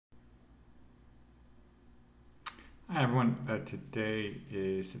Hi everyone, today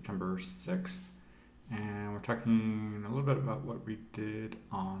is September 6th, and we're talking a little bit about what we did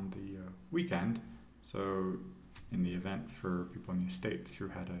on the weekend. So, in the event for people in the States who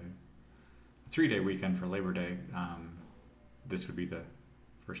had a 3-day weekend for Labor Day, this would be the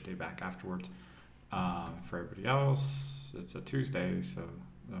first day back afterwards. For everybody else, it's a Tuesday, so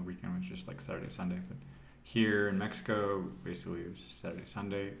the weekend was just like Saturday, Sunday. But here in Mexico, basically it was Saturday,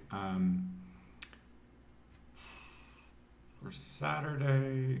 Sunday. For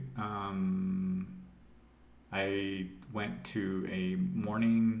Saturday, I went to a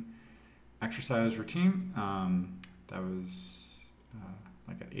morning exercise routine. That was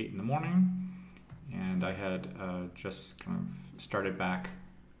like at 8 in the morning, and I had just kind of started back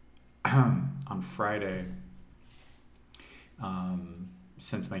on Friday.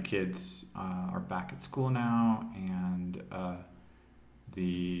 Since my kids are back at school now, and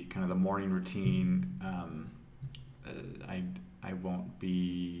the kind of the morning routine. I won't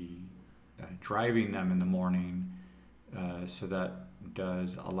be driving them in the morning, so that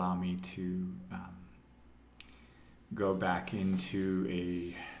does allow me to go back into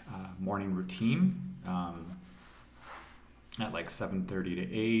a morning routine at like 7:30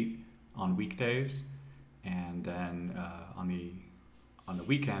 to 8 on weekdays, and then on the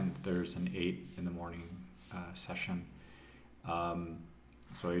weekend there's an 8 in the morning session.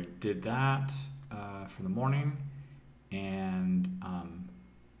 So I did that for the morning. And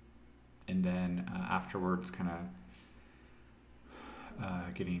then afterwards, kind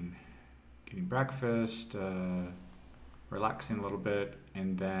of getting breakfast, relaxing a little bit,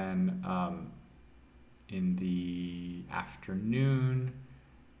 and then in the afternoon,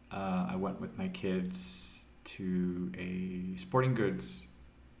 I went with my kids to a sporting goods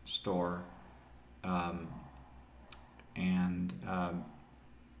store, and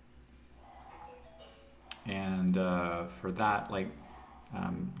for that, like,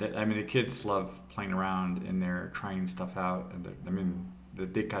 the kids love playing around in there, trying stuff out. And the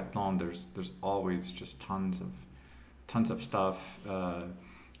Decathlon, there's always just tons of stuff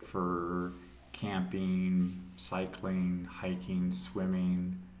for camping, cycling, hiking,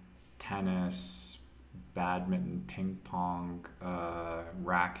 swimming, tennis, badminton, ping pong,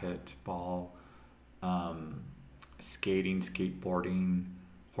 racket, ball, skating, skateboarding,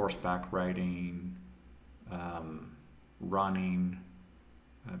 horseback riding, running,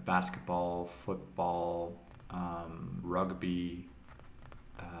 basketball, football, rugby,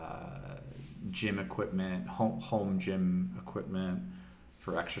 gym equipment, home gym equipment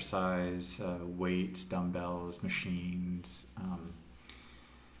for exercise, weights, dumbbells, machines,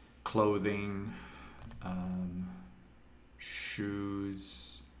 clothing,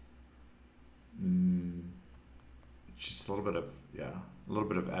 shoes, just a little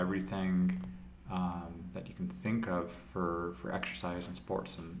bit of everything that you can think of for exercise and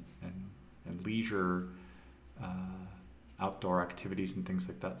sports and leisure, outdoor activities and things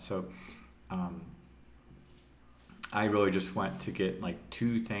like that. So I really just went to get like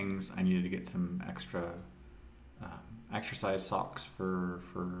two things. I needed to get some extra exercise socks for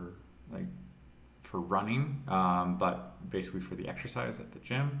running, but basically for the exercise at the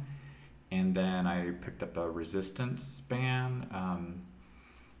gym. And then I picked up a resistance band.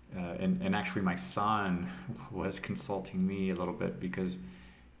 And actually my son was consulting me a little bit because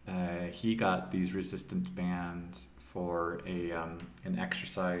he got these resistance bands for an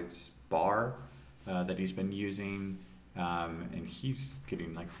exercise bar that he's been using, and he's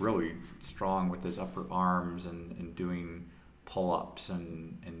getting like really strong with his upper arms and doing pull-ups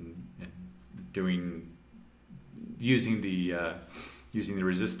and doing using the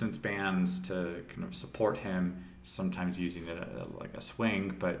resistance bands to kind of support him, sometimes using it like a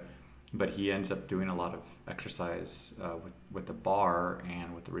swing, but he ends up doing a lot of exercise with the bar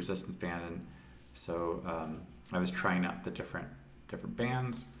and with the resistance band. And so I was trying out the different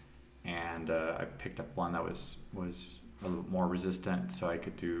bands, and I picked up one that was a little more resistant, so I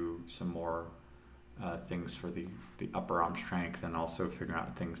could do some more things for the upper arm strength, and also figuring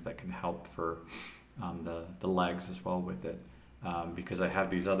out things that can help for the legs as well with it, because I have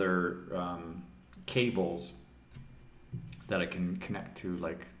these other cables that I can connect to,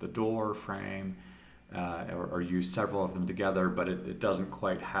 like the door frame, or use several of them together, but it doesn't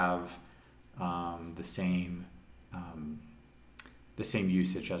quite have the same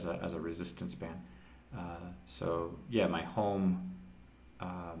usage as a resistance band. So yeah, my home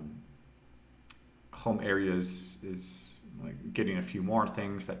areas is like getting a few more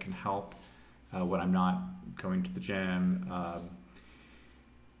things that can help when I'm not going to the gym,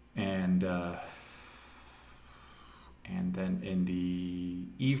 and then in the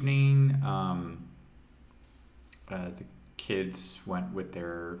evening, the kids went with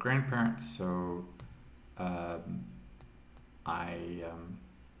their grandparents, so um, I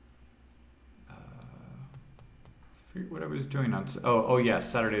forget what I was doing on. Yeah,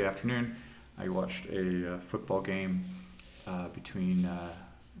 Saturday afternoon, I watched a football game between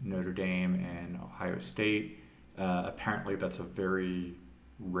Notre Dame and Ohio State. Apparently, that's a very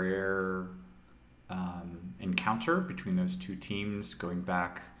rare encounter between those two teams going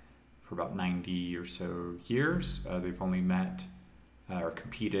back for about 90 or so years. They've only met or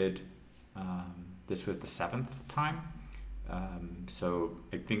competed. This was the seventh time. So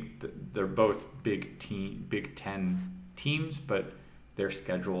I think that they're both Big Ten teams, but their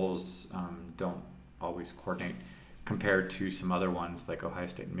schedules don't always coordinate compared to some other ones like Ohio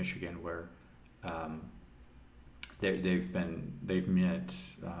State and Michigan, where they've met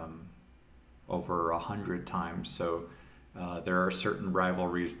over 100 times. So there are certain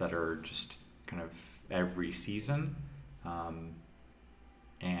rivalries that are just kind of every season.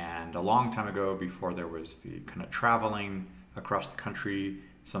 And a long time ago, before there was the kind of traveling across the country,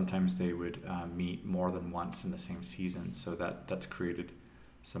 sometimes they would meet more than once in the same season. So that's created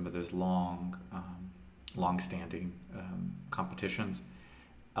some of those long-standing competitions.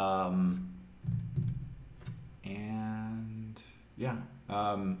 And yeah.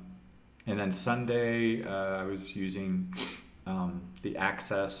 And then Sunday, I was using the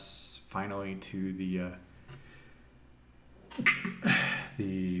access finally to the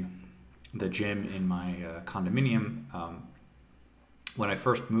gym in my condominium. When I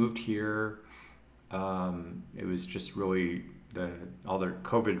first moved here, it was just really all the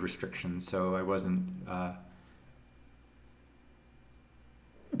COVID restrictions, so I wasn't.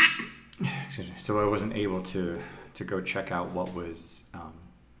 Excuse me. So I wasn't able to go check out what was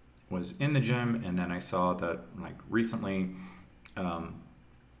in the gym, and then I saw that like recently,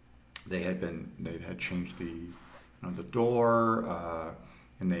 they had changed the door,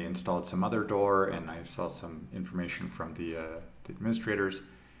 and they installed some other door, and I saw some information from the administrators.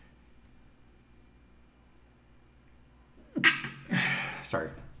 Sorry,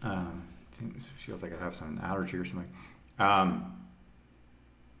 it feels like I have some allergy or something.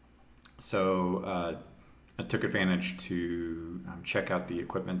 So I took advantage to check out the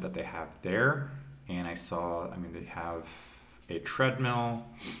equipment that they have there, and I saw, they have a treadmill.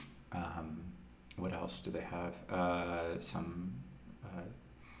 What else do they have?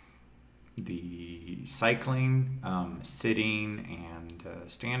 The cycling, sitting and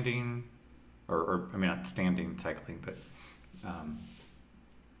standing, or not standing cycling, but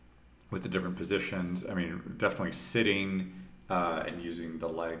with the different positions. Definitely sitting and using the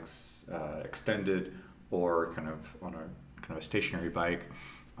legs extended, or kind of on a stationary bike.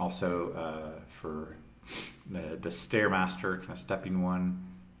 Also for the Stairmaster, kind of stepping one.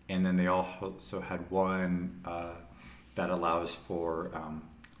 And then they also had one that allows for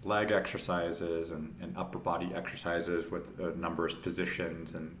leg exercises and upper body exercises with numerous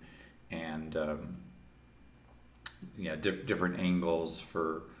positions and different angles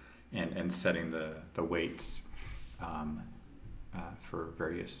for and setting the weights for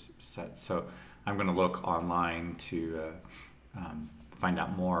various sets. So I'm going to look online to find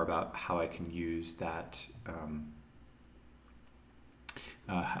out more about how I can use that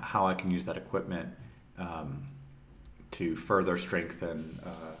equipment to further strengthen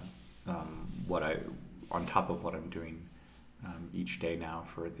on top of what I'm doing each day now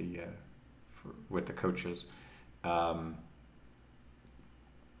with the coaches. And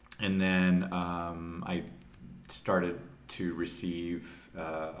then I started to receive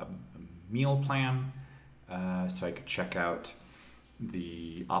a meal plan, so I could check out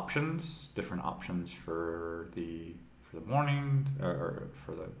the different options for the morning, or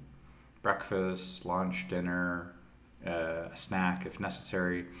for the breakfast, lunch, dinner, a snack if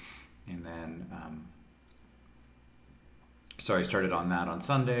necessary. And then so I started on that on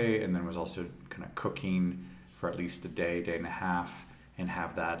Sunday, and then was also kind of cooking for at least a day and a half, and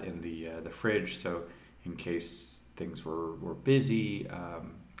have that in the fridge, so in case things were busy,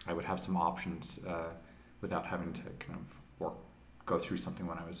 I would have some options without having to kind of go through something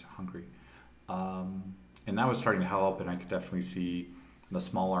when I was hungry. And that was starting to help, and I could definitely see the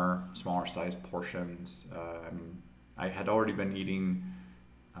smaller size portions. I had already been eating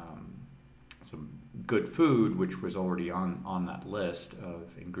some good food, which was already on that list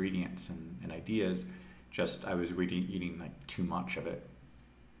of ingredients and ideas. Just I was really eating like too much of it.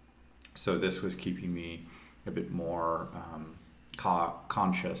 So this was keeping me a bit more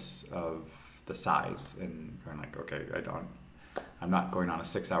conscious of the size, and going like, okay, I'm not going on a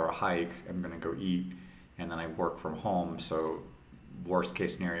 6-hour hike. I'm going to go eat, and then I work from home. So worst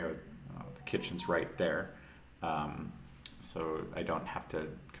case scenario, the kitchen's right there. So I don't have to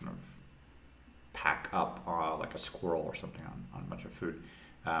kind of pack up like a squirrel or something on a bunch of food.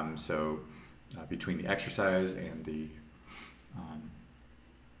 So between the exercise and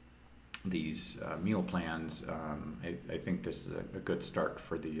these meal plans, I think this is a good start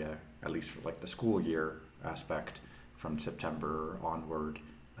for the at least for like the school year aspect from September onward,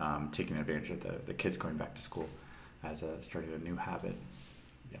 taking advantage of the kids going back to school as starting a new habit.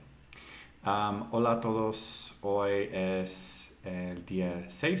 Yeah. Hola a todos, hoy es el día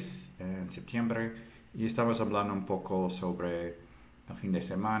 6 en septiembre y estamos hablando un poco sobre el fin de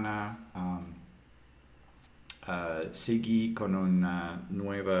semana. Seguí con una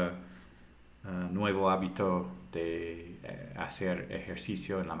nuevo hábito de hacer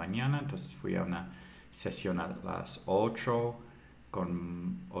ejercicio en la mañana, entonces fui a una sesión a las 8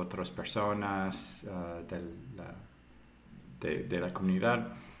 con otras personas de la comunidad,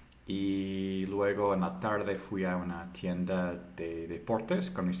 y luego en la tarde fui a una tienda de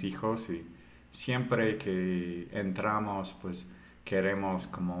deportes con mis hijos, y siempre que entramos pues queremos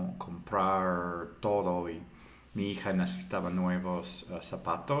como comprar todo, y mi hija necesitaba nuevos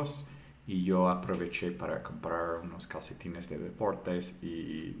zapatos y yo aproveché para comprar unos calcetines de deportes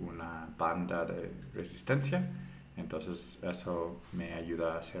y una banda de resistencia. Entonces eso me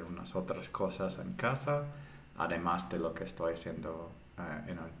ayuda a hacer unas otras cosas en casa, además de lo que estoy haciendo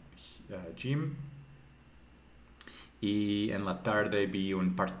en el gym. Y en la tarde vi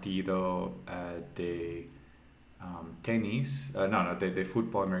un partido de tenis, de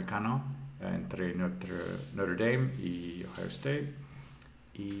fútbol americano entre Notre Dame y Ohio State.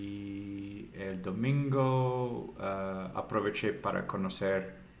 Y el domingo aproveché para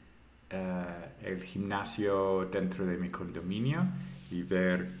conocer el gimnasio dentro de mi condominio y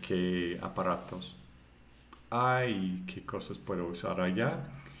ver qué aparatos hay y qué cosas puedo usar allá.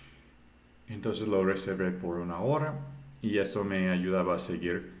 Entonces lo reservé por una hora y eso me ayudaba a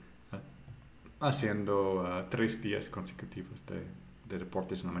seguir haciendo 3 días consecutivos de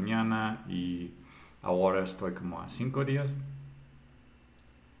deportes en la mañana, y ahora estoy como a 5 días.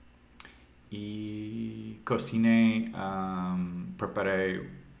 Y cociné, preparé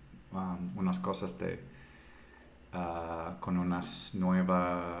unas cosas con una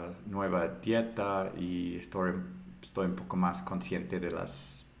nueva dieta, y estoy un poco más consciente de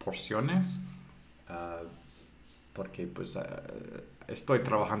las porciones, porque pues estoy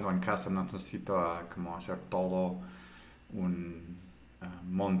trabajando en casa, no necesito como hacer todo un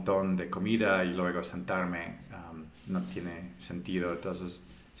montón de comida y luego sentarme, no tiene sentido. Entonces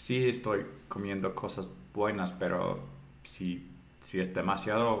sí estoy comiendo cosas buenas, pero si es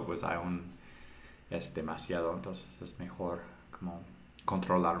demasiado, pues aún es demasiado, entonces es mejor como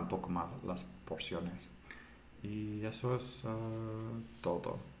controlar un poco más las porciones. Y eso es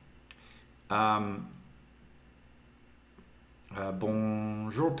todo.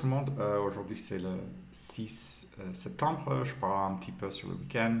 Bonjour tout le monde, aujourd'hui c'est le 6 septembre, je pars un petit peu sur le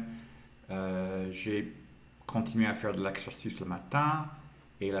week-end. J'ai continué à faire de l'exercice le matin,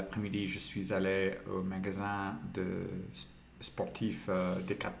 et l'après-midi je suis allé au magasin de sportif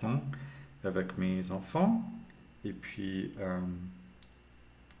Decathlon avec mes enfants, et puis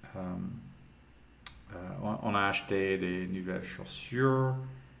on a acheté des nouvelles chaussures,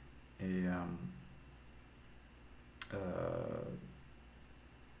 et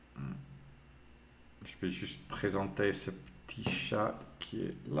je vais juste présenter ce petit chat qui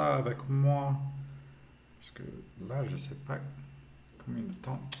est là avec moi, parce que là je sais pas combien de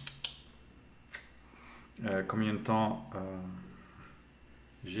temps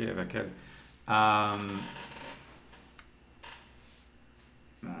j'ai avec elle.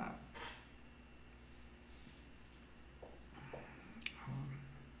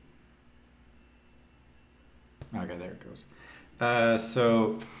 Okay, there it goes.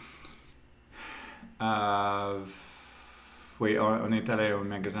 Oui, on est allé au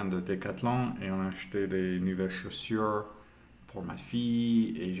magasin de Decathlon et on a acheté des nouvelles chaussures pour ma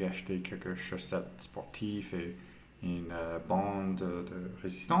fille, et j'ai acheté quelques chaussettes sportives et une bande de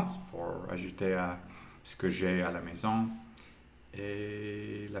résistance pour ajouter à ce que j'ai à la maison.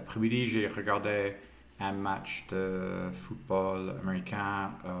 Et l'après-midi, j'ai regardé un match de football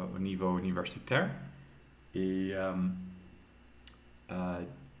américain au niveau universitaire. Et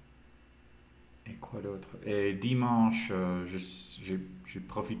quoi d'autre? Et dimanche, j'ai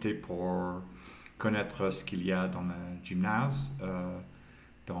profité pour connaître ce qu'il y a dans le gymnase,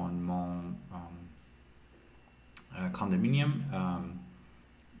 dans mon condominium,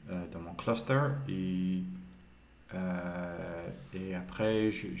 dans mon cluster. Et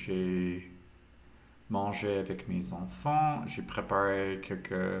après, j'ai mangé avec mes enfants. J'ai préparé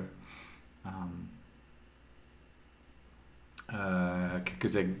quelques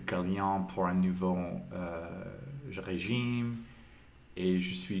quelques ingrédients pour un nouveau régime et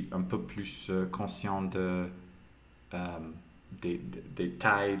je suis un peu plus conscient des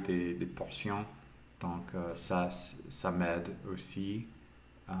tailles des portions. Donc ça m'aide aussi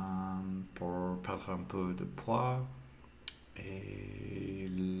pour perdre un peu de poids. Et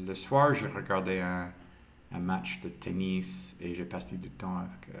le soir, j'ai regardé un match de tennis et j'ai passé du temps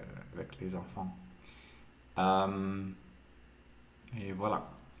avec les enfants. Et voilà.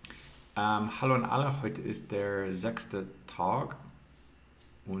 Hallo an alle, heute ist der 6. Tag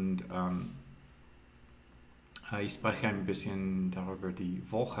und ich spreche ein bisschen darüber die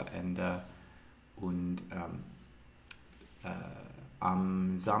Wochenende und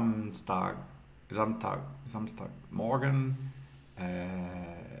am Samstagmorgen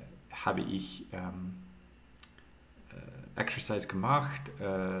habe ich Exercise gemacht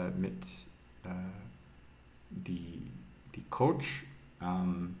mit die Coach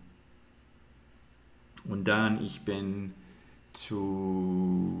und dann ich bin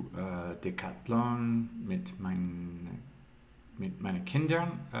zu Decathlon mit meinen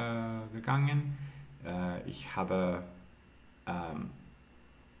Kindern gegangen. Ich habe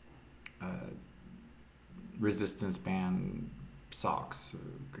Resistance Band Socks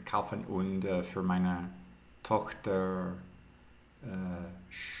gekauft und für meine Tochter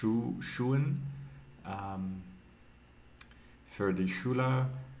Schuhen für die Schule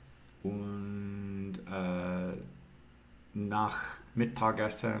und nach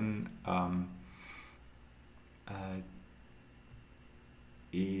Mittagessen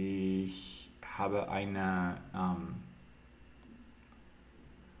ich habe eine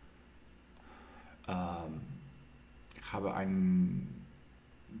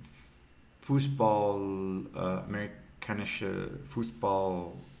amerikanische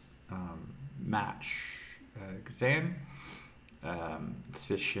Fußball Match gesehen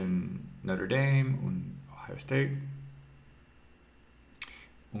zwischen Notre Dame und Ohio State.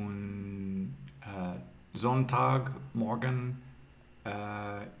 Und Sonntagmorgen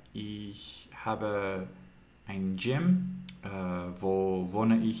ich habe ein Gym, wo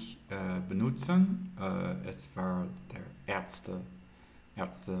ich benutzen. Es war der erste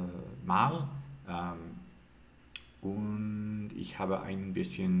Mal und ich habe ein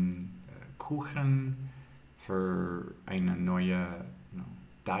bisschen Kuchen für eine neue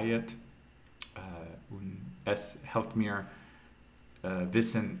Diet und es hilft mir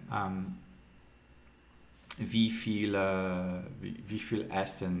wissen, wie viel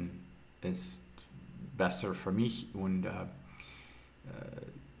Essen ist besser für mich und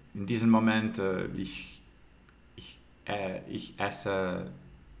in diesem Moment ich esse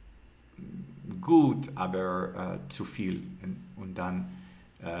gut, aber zu viel und dann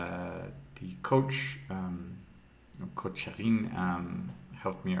die Coacherin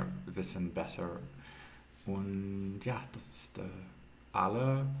hilft mir wissen besser und ja, das ist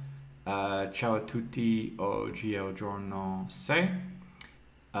alle. Ciao a tutti, oggi è il giorno 6.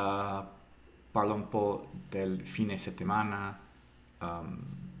 Parlo un po' del fine settimana.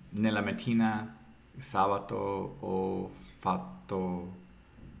 Nella mattina, sabato, ho fatto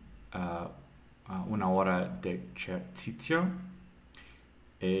una ora di esercizio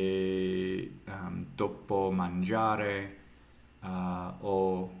e dopo mangiare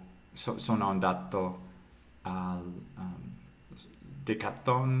sono andato al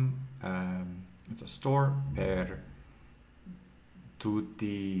Decathlon store per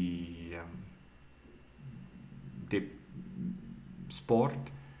tutti i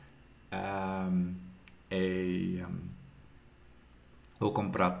sport e ho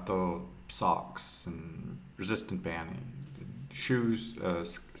comprato socks, resistant band, shoes,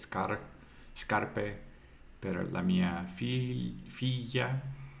 scarpe per la mia figlia.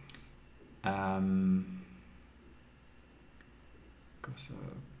 Cosa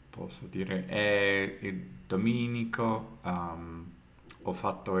posso dire? E il domenico ho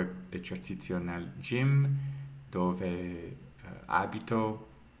fatto esercizio nel gym dove abito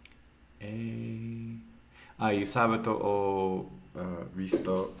e il sabato ho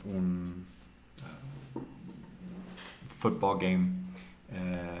visto un football game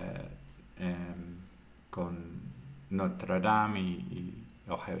con Notre Dame e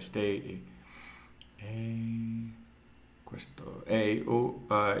Ohio State e questo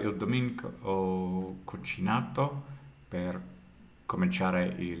il domenica ho cucinato per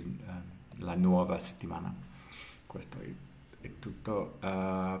cominciare la nuova settimana. Questo è tutto.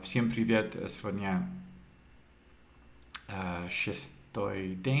 Всем привет с вами.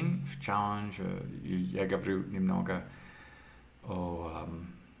 Шестой день в челлендже. Я говорю немного о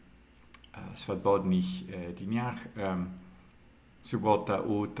свободных днях. суббота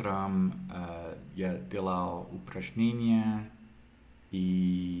утром я делал упражнения,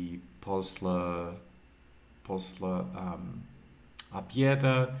 и после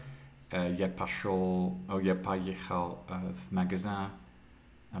обеда я поехал в магазин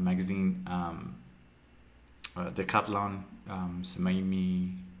Decathlon с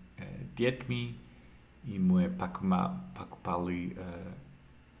моими детьми, и мы покупали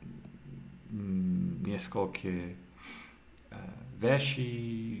несколько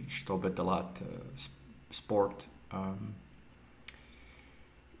вещи, чтобы делать спорт.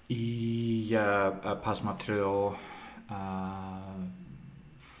 И я посмотрел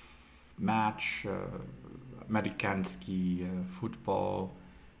матч, американский футбол,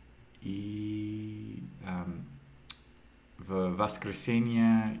 и в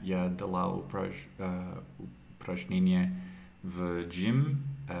воскресенье я делал упражнения в джим,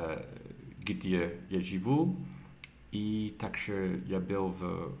 где я живу, и также я был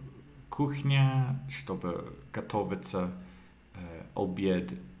в кухне, чтобы готовиться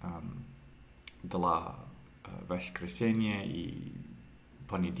обед для воскресенья и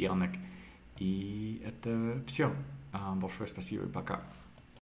понедельник. И это все. Большое спасибо, пока.